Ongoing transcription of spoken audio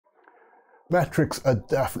Metrics are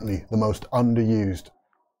definitely the most underused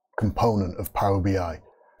component of Power BI.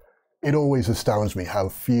 It always astounds me how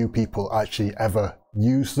few people actually ever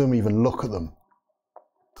use them, even look at them.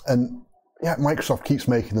 And yeah, Microsoft keeps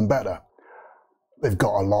making them better. They've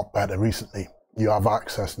got a lot better recently. You have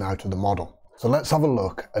access now to the model. So let's have a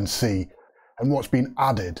look and see what's been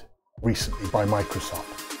added recently by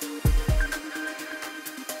Microsoft.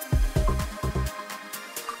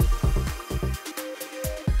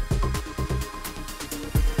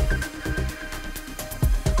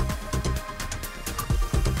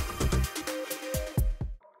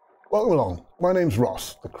 Welcome along, my name's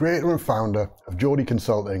Ross, the creator and founder of Geordie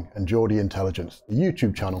Consulting and Geordie Intelligence, the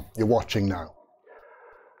YouTube channel you're watching now.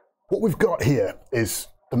 What we've got here is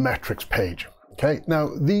the metrics page. Okay, now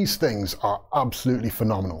these things are absolutely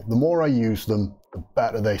phenomenal. The more I use them, the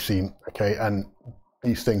better they seem, okay, and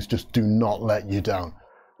these things just do not let you down.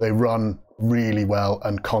 They run really well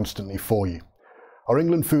and constantly for you. Our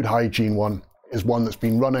England food hygiene one is one that's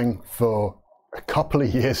been running for a couple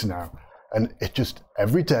of years now. And it just,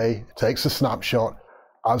 every day, takes a snapshot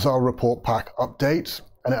as our report pack updates,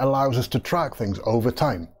 and it allows us to track things over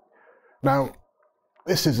time. Now,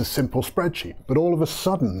 this is a simple spreadsheet, but all of a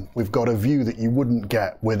sudden, we've got a view that you wouldn't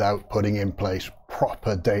get without putting in place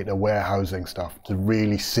proper data warehousing stuff to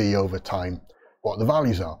really see over time what the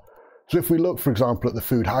values are. So if we look, for example, at the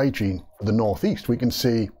food hygiene for the Northeast, we can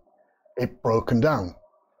see it broken down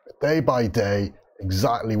day by day,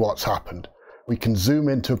 exactly what's happened. We can zoom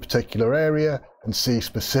into a particular area and see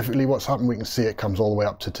specifically what's happened. We can see it comes all the way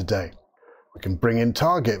up to today. We can bring in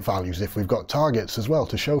target values if we've got targets as well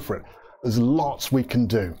to show for it. There's lots we can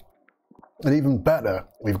do. And even better,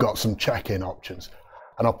 we've got some check-in options.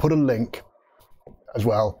 And I'll put a link as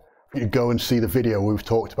well for you to go and see the video where we've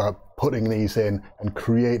talked about putting these in and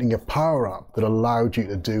creating a Power App that allowed you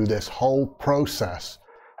to do this whole process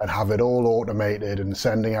and have it all automated and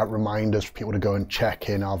sending out reminders for people to go and check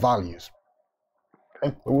in our values.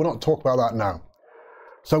 But we're not talking about that now.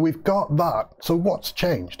 So we've got that. So what's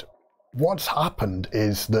changed? What's happened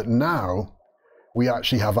is that now we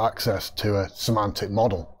actually have access to a semantic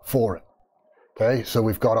model for it. Okay, so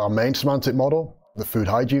we've got our main semantic model, the food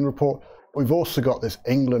hygiene report. We've also got this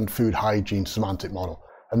England food hygiene semantic model,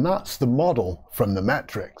 and that's the model from the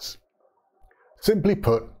metrics. Simply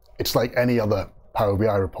put, it's like any other Power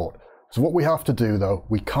BI report. So what we have to do though,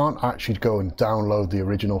 we can't actually go and download the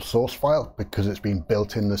original source file because it's been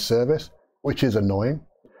built in the service, which is annoying.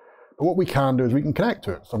 But what we can do is we can connect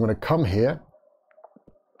to it. So I'm going to come here.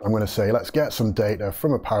 I'm going to say, let's get some data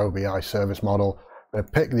from a Power BI service model. I'm going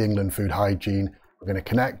to pick the England food hygiene. We're going to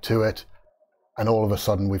connect to it. And all of a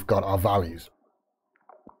sudden we've got our values.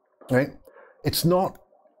 Right? It's not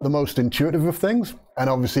the most intuitive of things. And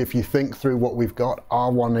obviously, if you think through what we've got,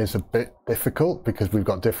 R1 is a bit difficult because we've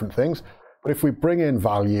got different things. But if we bring in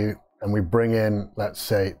value and we bring in,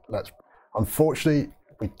 unfortunately,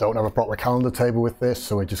 we don't have a proper calendar table with this,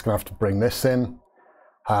 so we're just going to have to bring this in.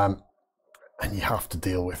 And you have to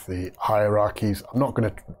deal with the hierarchies. I'm not going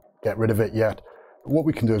to get rid of it yet. But what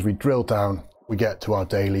we can do is we drill down, we get to our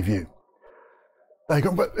daily view. There you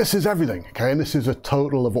go, but this is everything, okay? And this is a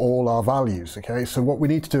total of all our values, okay? So what we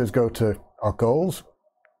need to do is go to our goals.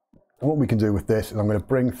 And what we can do with this is I'm going to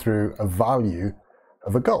bring through a value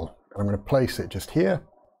of a goal. And I'm going to place it just here,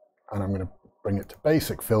 and I'm going to bring it to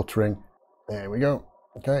basic filtering. There we go,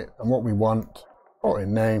 okay? And what we want, or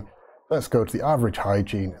in name, let's go to the average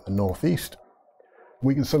hygiene in the Northeast.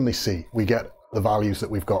 We can suddenly see we get the values that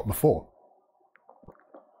we've got before.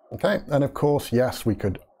 Okay, and of course, yes, we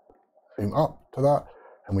could zoom up to that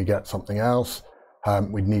and we get something else.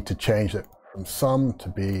 We'd need to change it from sum to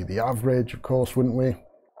be the average, of course, wouldn't we?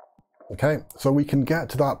 Okay, so we can get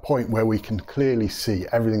to that point where we can clearly see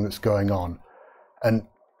everything that's going on and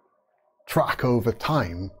track over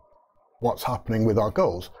time what's happening with our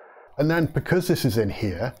goals. And then because this is in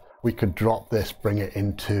here, we could drop this, bring it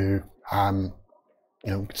into,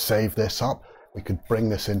 save this up. We could bring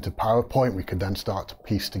this into PowerPoint. We could then start to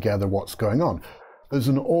piece together what's going on. There's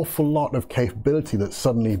an awful lot of capability that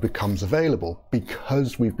suddenly becomes available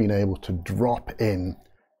because we've been able to drop in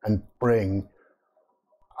and bring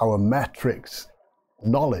our metrics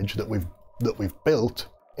knowledge that we've built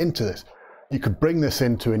into this. You could bring this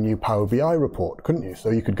into a new Power BI report, couldn't you? So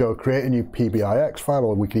you could go create a new PBIX file,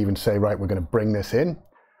 or we could even say, right, we're going to bring this in.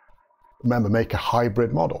 Remember, make a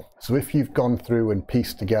hybrid model. So if you've gone through and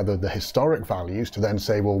pieced together the historic values to then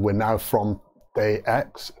say, well, we're now from day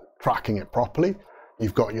X tracking it properly.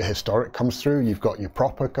 You've got your historic comes through, you've got your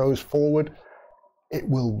proper goes forward. It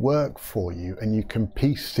will work for you, and you can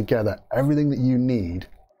piece together everything that you need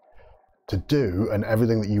to do and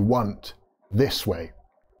everything that you want this way.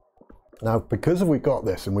 Now, because we've got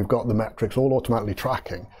this and we've got the metrics all automatically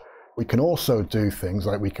tracking, we can also do things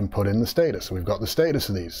like we can put in the status. So we've got the status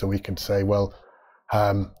of these. So we can say, well,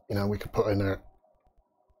 we could put in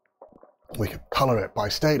we could color it by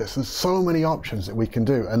status. There's so many options that we can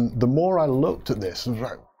do. And the more I looked at this, I was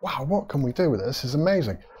like, wow, what can we do with this? This is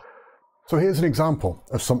amazing. So here's an example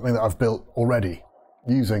of something that I've built already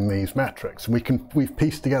using these metrics. We've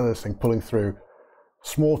pieced together this thing, pulling through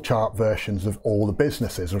small chart versions of all the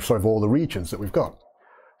businesses, or of all the regions that we've got.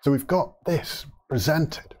 So we've got this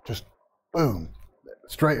presented, just boom,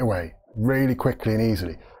 straight away, really quickly and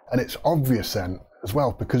easily. And it's obvious then as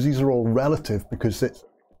well, because these are all relative, because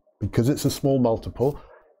it's a small multiple,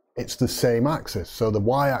 it's the same axis. So the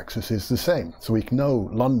y-axis is the same. So we know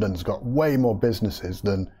London's got way more businesses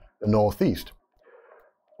than the Northeast.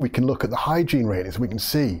 We can look at the hygiene ratings. We can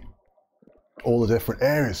see all the different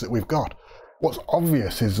areas that we've got. What's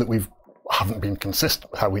obvious is that we haven't been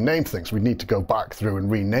consistent with how we name things. We need to go back through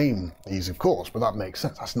and rename these, of course, but that makes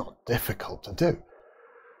sense. That's not difficult to do.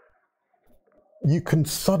 You can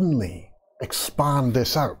suddenly expand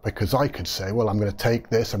this out, because I could say, well, I'm going to take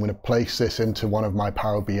this, I'm going to place this into one of my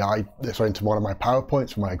into one of my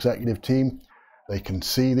PowerPoints for my executive team. They can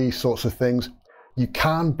see these sorts of things. You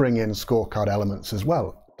can bring in scorecard elements as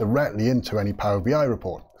well, directly into any Power BI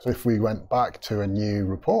report. So if we went back to a new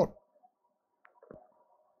report,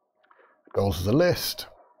 goals as a list,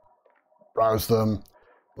 browse them,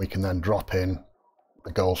 we can then drop in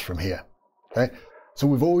the goals from here. Okay, so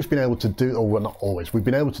we've always been able to do, or well, not always, we've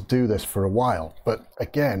been able to do this for a while, but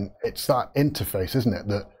again, it's that interface, isn't it,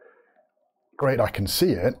 that great, I can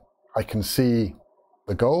see it, I can see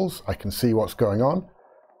the goals, I can see what's going on,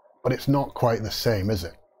 but it's not quite the same, is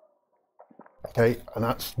it? Okay, and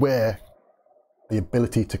that's where the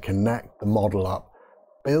ability to connect the model up,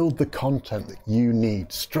 build the content that you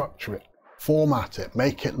need, structure it, format it,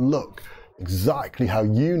 make it look exactly how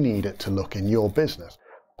you need it to look in your business.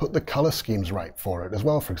 Put the color schemes right for it as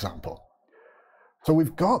well, for example. So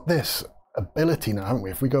we've got this ability now, haven't we?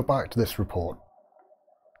 If we go back to this report,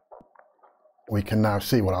 we can now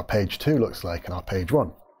see what our page 2 looks like and our page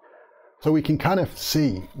 1. So we can kind of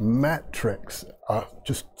see metrics are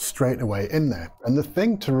just straight away in there. And the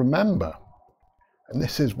thing to remember, and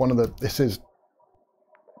this is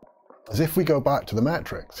as if we go back to the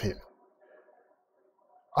metrics here,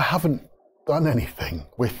 I haven't done anything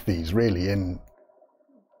with these really in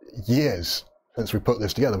years since we put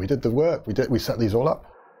this together. We did the work, we set these all up.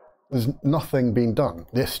 There's nothing being done.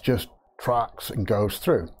 This just tracks and goes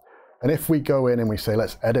through. And if we go in and we say,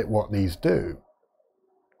 let's edit what these do,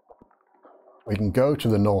 we can go to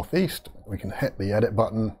the Northeast, we can hit the edit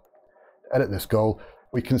button, edit this goal.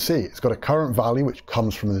 We can see it's got a current value which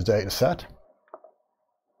comes from the data set.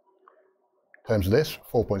 In terms of this,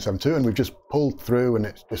 4.72, and we've just pulled through, and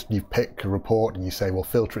it's just, you pick a report and you say, well,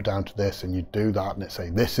 filter it down to this, and you do that, and it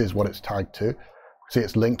say, this is what it's tagged to. See,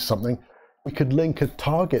 it's linked to something. We could link a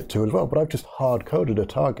target to as well, but I've just hard coded a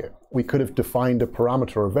target. We could have defined a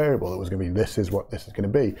parameter or a variable that was going to be, this is what this is going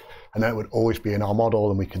to be, and that would always be in our model,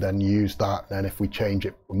 and we could then use that. And then if we change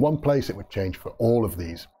it in one place, it would change for all of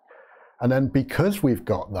these. And then because we've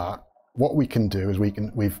got that, what we can do is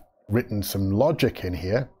we've written some logic in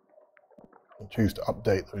here. Choose to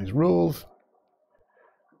update these rules.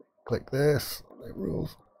 Click this, update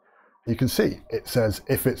rules. You can see it says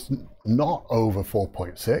if it's not over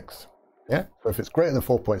 4.6, yeah, so if it's greater than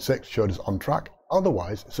 4.6, show it's on track,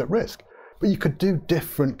 otherwise it's at risk. But you could do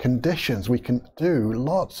different conditions. We can do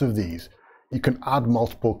lots of these. You can add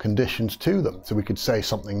multiple conditions to them. So we could say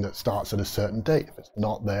something that starts at a certain date. If it's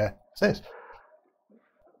not there, it's this.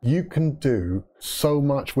 You can do so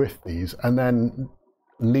much with these and then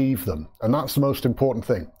leave them. And that's the most important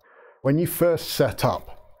thing. When you first set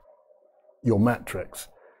up your metrics,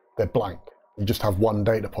 they're blank. You just have one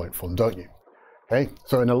data point for them, don't you? Okay,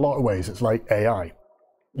 so in a lot of ways, it's like AI.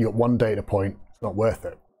 You got one data point, it's not worth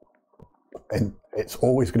it. And it's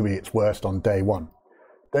always going to be its worst on day 1.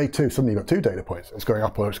 Day 2, suddenly you've got 2 data points. It's going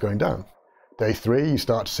up or it's going down. Day 3, you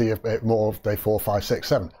start to see a bit more of day 4, 5, 6,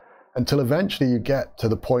 7. Until eventually you get to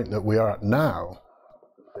the point that we are at now.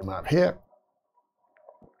 We might have here.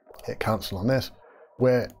 Hit cancel on this.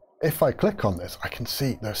 Where if I click on this, I can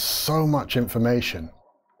see there's so much information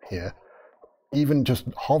here. Even just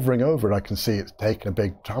hovering over it, I can see it's taken a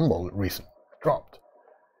big tumble recently, dropped.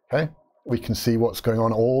 Okay, we can see what's going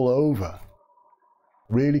on all over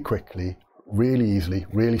really quickly, really easily,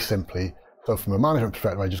 really simply. So from a management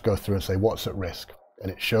perspective, I just go through and say what's at risk, and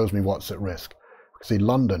it shows me what's at risk. See,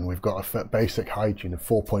 London, we've got a basic hygiene of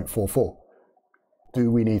 4.44.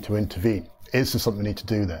 Do we need to intervene? Is there something we need to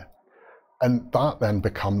do there? And that then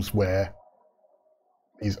becomes where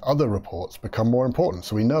these other reports become more important.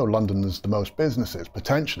 So we know London is the most businesses,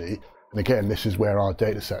 potentially, and again, this is where our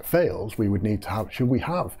data set fails. We would need to have, should we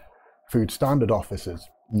have food standard officers,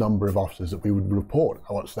 number of officers that we would report?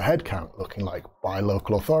 What's the head count looking like by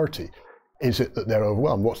local authority? Is it that they're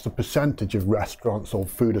overwhelmed? What's the percentage of restaurants or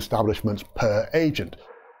food establishments per agent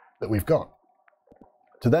that we've got?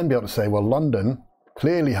 To then be able to say, well, London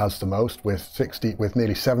clearly has the most with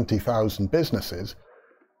nearly 70,000 businesses,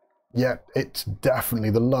 yet it's definitely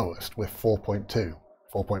the lowest with 4.2,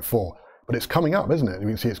 4.4. But it's coming up, isn't it? You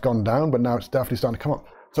can see it's gone down, but now it's definitely starting to come up.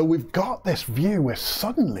 So we've got this view where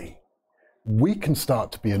suddenly we can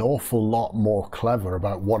start to be an awful lot more clever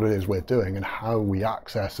about what it is we're doing and how we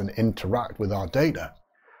access and interact with our data.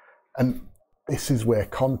 And this is where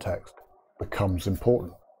context becomes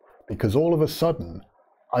important, because all of a sudden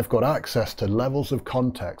I've got access to levels of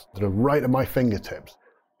context that are right at my fingertips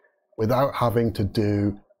without having to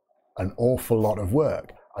do an awful lot of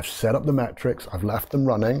work. I've set up the metrics, I've left them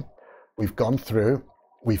running, we've gone through,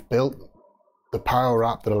 we've built the Power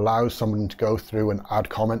App that allows someone to go through and add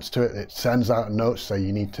comments to it. It sends out a note, so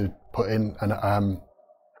you need to put in a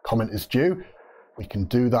comment is due. We can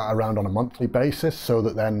do that around on a monthly basis, so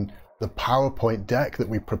that then the PowerPoint deck that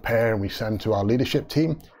we prepare and we send to our leadership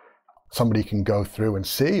team, somebody can go through and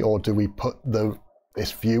see, or do we put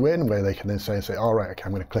this view in where they can then say, all right, okay,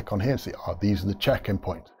 I'm going to click on here and see, oh, these are the check-in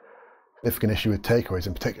points. Significant issue with takeaways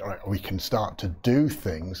in particular, right, we can start to do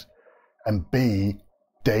things and be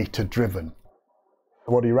data-driven.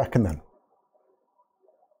 What do you reckon then?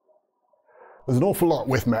 There's an awful lot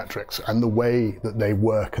with metrics and the way that they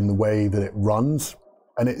work and the way that it runs.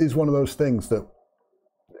 And it is one of those things that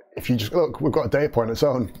if you just look, we've got a data point on its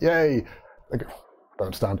own, yay, I don't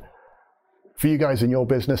understand. For you guys in your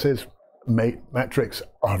businesses, metrics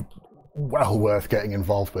are well worth getting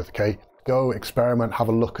involved with, okay? Go experiment, have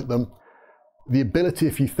a look at them. The ability,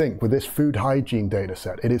 if you think, with this food hygiene data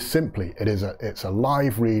set, it's a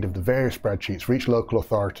live read of the various spreadsheets for each local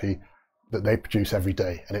authority that they produce every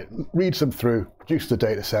day. And it reads them through, produces a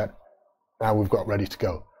data set, now we've got ready to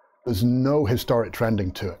go. There's no historic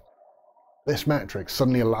trending to it. This metric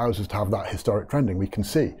suddenly allows us to have that historic trending we can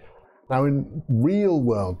see. Now in real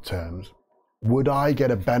world terms, would I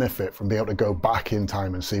get a benefit from being able to go back in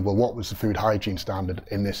time and see, well, what was the food hygiene standard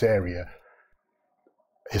in this area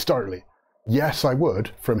historically? Yes, I would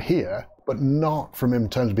from here, but not from in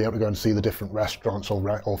terms of being able to go and see the different restaurants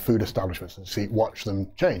or food establishments and watch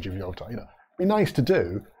them change. If it'd be nice to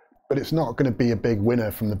do, but it's not going to be a big winner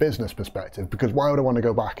from the business perspective, because why would I want to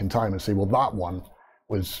go back in time and see, well, that one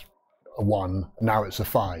was a 1, now it's a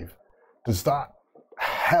 5. Does that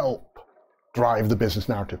help drive the business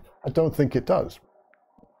narrative? I don't think it does.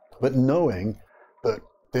 But knowing that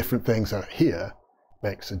different things are here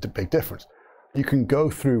makes a big difference. You can go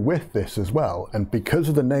through with this as well, and because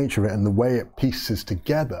of the nature of it and the way it pieces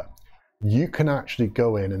together, you can actually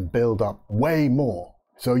go in and build up way more.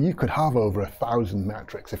 So you could have over 1,000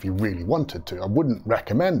 metrics if you really wanted to. I wouldn't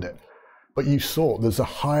recommend it, but you saw there's a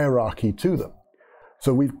hierarchy to them.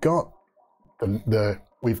 So we've got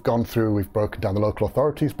we've gone through, we've broken down the local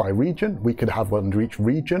authorities by region. We could have under each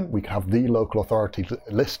region, we could have the local authority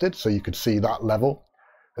listed, so you could see that level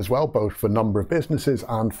as well, both for number of businesses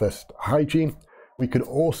and for hygiene. We could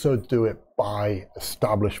also do it by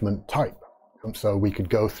establishment type. And so we could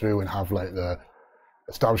go through and have like the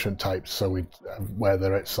establishment types. So we'd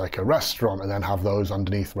whether it's like a restaurant and then have those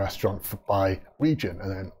underneath restaurant by region and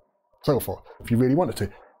then so forth. If you really wanted to,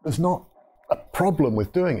 there's not a problem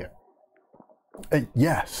with doing it.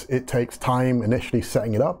 Yes, it takes time initially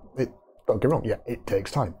setting it up. Don't get me wrong, yeah, it takes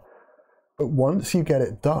time. But once you get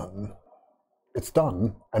it done, it's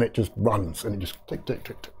done, and it just runs, and it just tick, tick,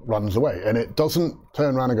 tick, tick, runs away. And it doesn't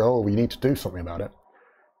turn around and go, oh, we need to do something about it.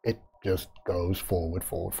 It just goes forward,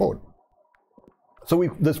 forward, forward. So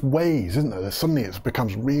there's ways, isn't there? Suddenly it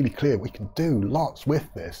becomes really clear we can do lots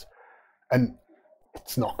with this, and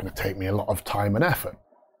it's not going to take me a lot of time and effort.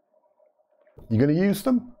 You're going to use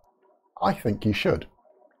them? I think you should.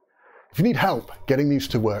 If you need help getting these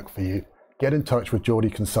to work for you, get in touch with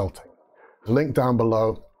Geordie Consulting. There's a link down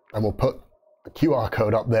below, and we'll put the QR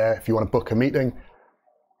code up there. If you want to book a meeting,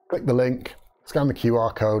 click the link, scan the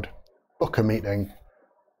QR code, book a meeting.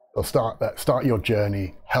 They'll start your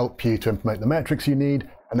journey, help you to implement the metrics you need,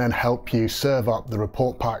 and then help you serve up the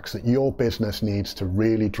report packs that your business needs to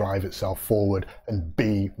really drive itself forward and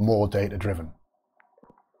be more data-driven.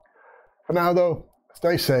 For now though,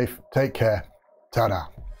 stay safe, take care, ta-da.